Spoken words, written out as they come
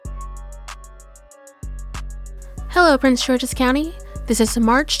Hello, Prince George's County. This is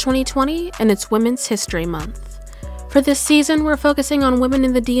March 2020, and it's Women's History Month. For this season, we're focusing on women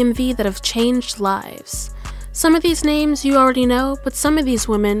in the DMV that have changed lives. Some of these names you already know, but some of these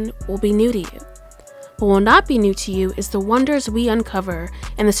women will be new to you. What will not be new to you is the wonders we uncover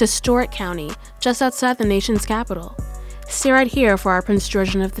in this historic county just outside the nation's capital. Stay right here for our Prince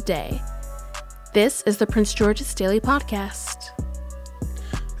Georgian of the Day. This is the Prince George's Daily Podcast.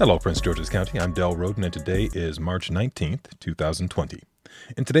 Hello, Prince George's County. I'm Del Roden, and today is March 19th, 2020.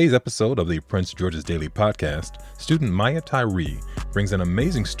 In today's episode of the Prince George's Daily Podcast, student Maya Tyree brings an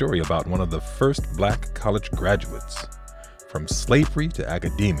amazing story about one of the first Black college graduates. From slavery to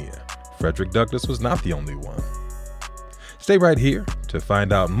academia, Frederick Douglass was not the only one. Stay right here to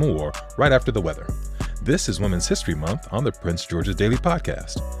find out more right after the weather. This is Women's History Month on the Prince George's Daily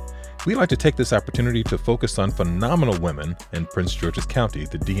Podcast. We like to take this opportunity to focus on phenomenal women in Prince George's County,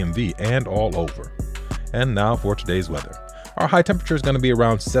 the DMV, and all over. And now for today's weather. Our high temperature is going to be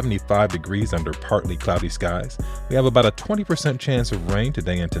around 75 degrees under partly cloudy skies. We have about a 20% chance of rain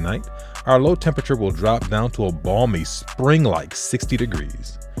today and tonight. Our low temperature will drop down to a balmy spring-like 60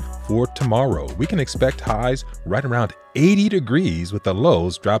 degrees. For tomorrow, we can expect highs right around 80 degrees with the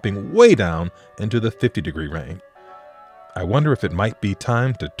lows dropping way down into the 50-degree range. I wonder if it might be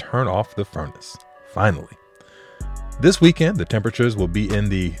time to turn off the furnace, finally. This weekend, the temperatures will be in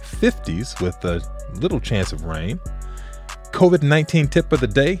the 50s with a little chance of rain. COVID-19 tip of the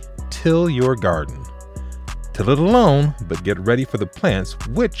day, till your garden. Till it alone, but get ready for the plants,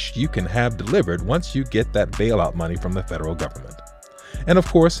 which you can have delivered once you get that bailout money from the federal government. And of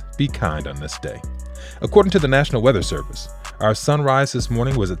course, be kind on this day. According to the National Weather Service, our sunrise this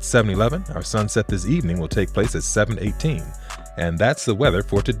morning was at 7:11. Our sunset this evening will take place at 7:18. And that's the weather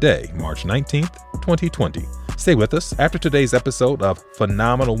for today, March 19th, 2020. Stay with us. After today's episode of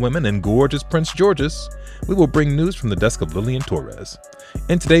Phenomenal Women in Gorgeous Prince George's, we will bring news from the desk of Lillian Torres.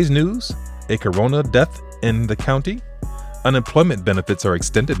 In today's news, a corona death in the county, unemployment benefits are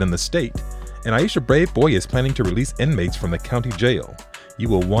extended in the state, and Aisha Braveboy is planning to release inmates from the county jail. You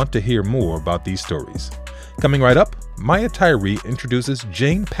will want to hear more about these stories. Coming right up, Maya Tyree introduces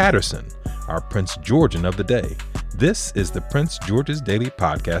Jane Patterson, our Prince Georgian of the day. This is the Prince George's Daily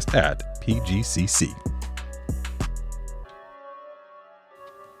Podcast at PGCC.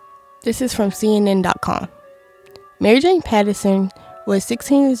 This is from CNN.com. Mary Jane Patterson was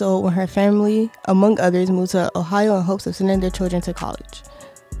 16 years old when her family, among others, moved to Ohio in hopes of sending their children to college.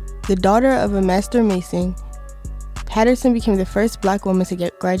 The daughter of a master mason, Patterson became the first Black woman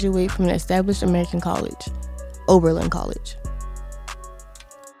to graduate from an established American college, Oberlin College.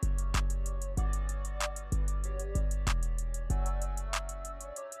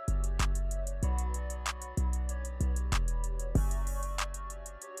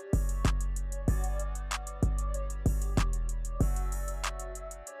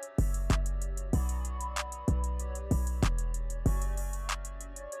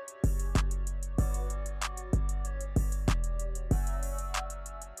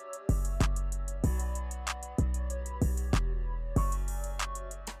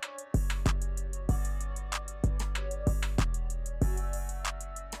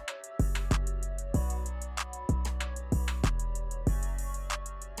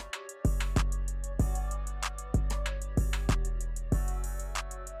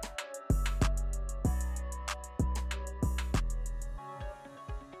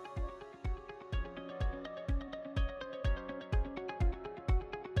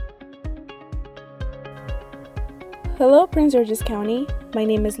 Hello, Prince George's County. My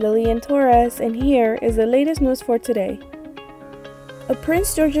name is Lillian Torres, and here is the latest news for today. A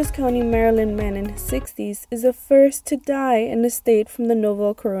Prince George's County, Maryland man in his 60s is the first to die in the state from the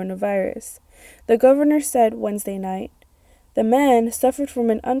novel coronavirus, the governor said Wednesday night. The man suffered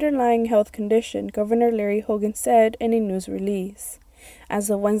from an underlying health condition, Governor Larry Hogan said in a news release. As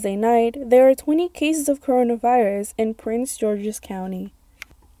of Wednesday night, there are 20 cases of coronavirus in Prince George's County.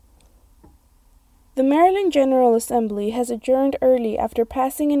 The Maryland General Assembly has adjourned early after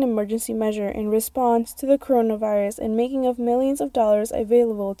passing an emergency measure in response to the coronavirus and making of millions of dollars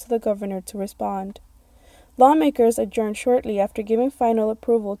available to the governor to respond. Lawmakers adjourned shortly after giving final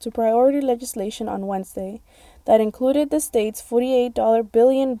approval to priority legislation on Wednesday that included the state's $48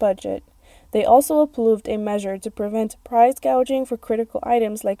 billion budget. They also approved a measure to prevent price gouging for critical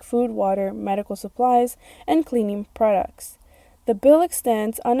items like food, water, medical supplies, and cleaning products. The bill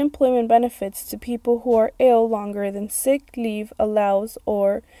extends unemployment benefits to people who are ill longer than sick leave allows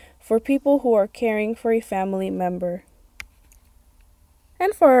or for people who are caring for a family member.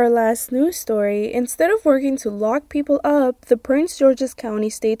 And for our last news story, instead of working to lock people up, the Prince George's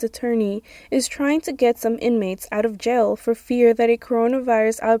County State's Attorney is trying to get some inmates out of jail for fear that a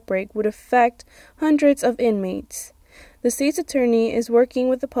coronavirus outbreak would affect hundreds of inmates. The state's attorney is working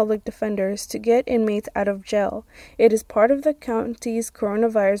with the public defenders to get inmates out of jail. It is part of the county's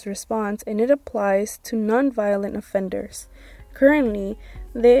coronavirus response, and it applies to nonviolent offenders. Currently,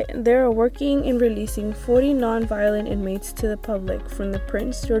 they are working in releasing 40 nonviolent inmates to the public from the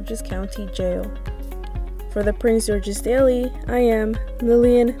Prince George's County Jail. For the Prince George's Daily, I am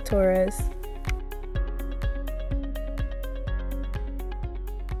Lillian Torres.